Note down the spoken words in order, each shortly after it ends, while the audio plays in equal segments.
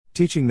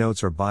Teaching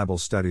notes are Bible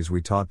studies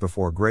we taught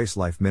before Grace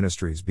Life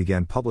Ministries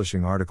began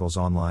publishing articles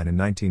online in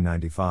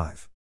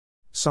 1995.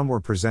 Some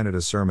were presented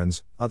as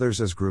sermons, others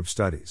as group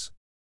studies.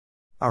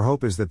 Our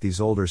hope is that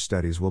these older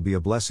studies will be a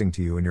blessing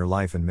to you in your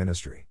life and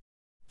ministry.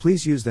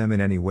 Please use them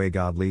in any way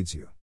God leads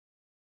you.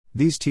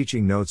 These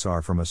teaching notes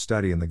are from a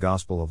study in the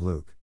Gospel of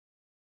Luke.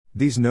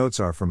 These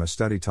notes are from a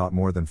study taught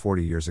more than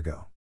 40 years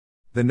ago.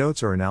 The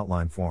notes are in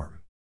outline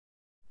form.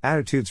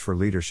 Attitudes for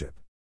leadership.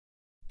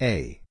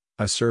 A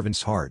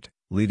servant's heart,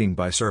 leading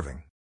by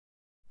serving.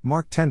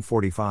 Mark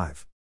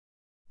 10:45.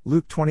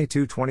 Luke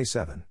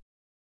 22:27.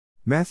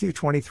 Matthew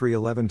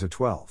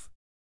 23:11-12.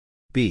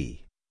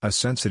 B. A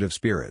sensitive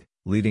spirit,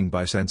 leading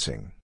by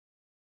sensing.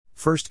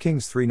 1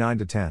 Kings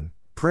 3:9-10,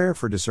 prayer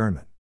for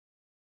discernment.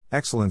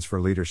 Excellence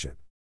for leadership.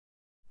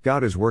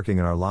 God is working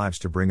in our lives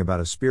to bring about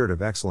a spirit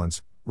of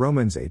excellence,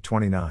 Romans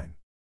 8:29.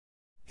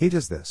 He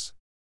does this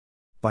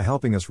by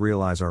helping us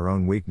realize our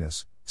own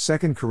weakness,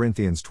 2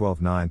 Corinthians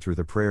 12:9 through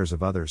the prayers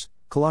of others,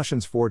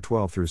 Colossians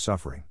 4:12 through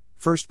suffering,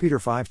 1 Peter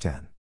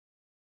 5:10.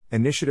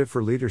 Initiative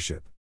for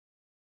leadership.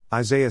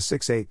 Isaiah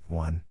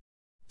 6:8-1.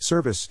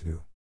 Service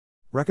 2.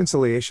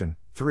 Reconciliation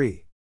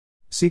 3.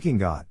 Seeking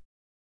God.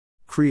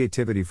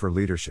 Creativity for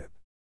leadership.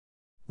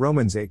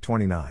 Romans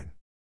 8:29.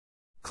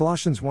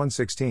 Colossians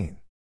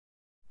 1:16.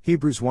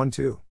 Hebrews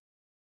 1:2.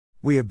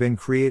 We have been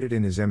created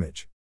in His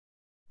image.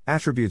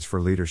 Attributes for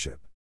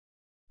leadership.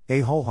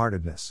 A.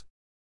 Wholeheartedness.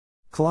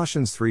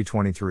 Colossians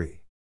 3:23.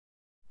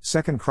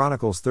 2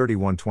 Chronicles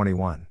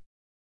 31:21.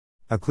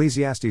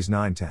 Ecclesiastes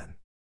 9:10.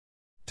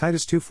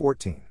 Titus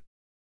 2:14.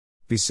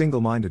 B.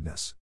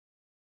 Single-mindedness.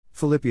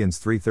 Philippians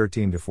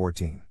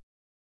 3:13-14.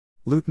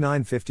 Luke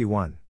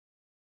 9:51.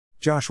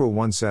 Joshua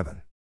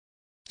 1:7.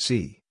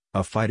 C.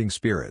 A fighting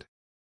spirit.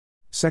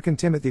 2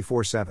 Timothy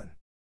 4:7.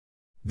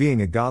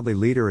 Being a godly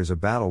leader is a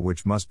battle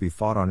which must be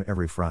fought on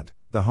every front,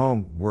 the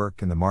home,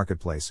 work, and the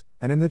marketplace,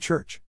 and in the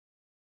church.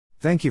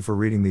 Thank you for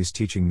reading these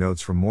teaching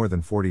notes from more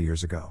than 40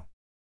 years ago.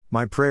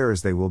 My prayer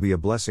is they will be a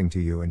blessing to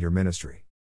you and your ministry.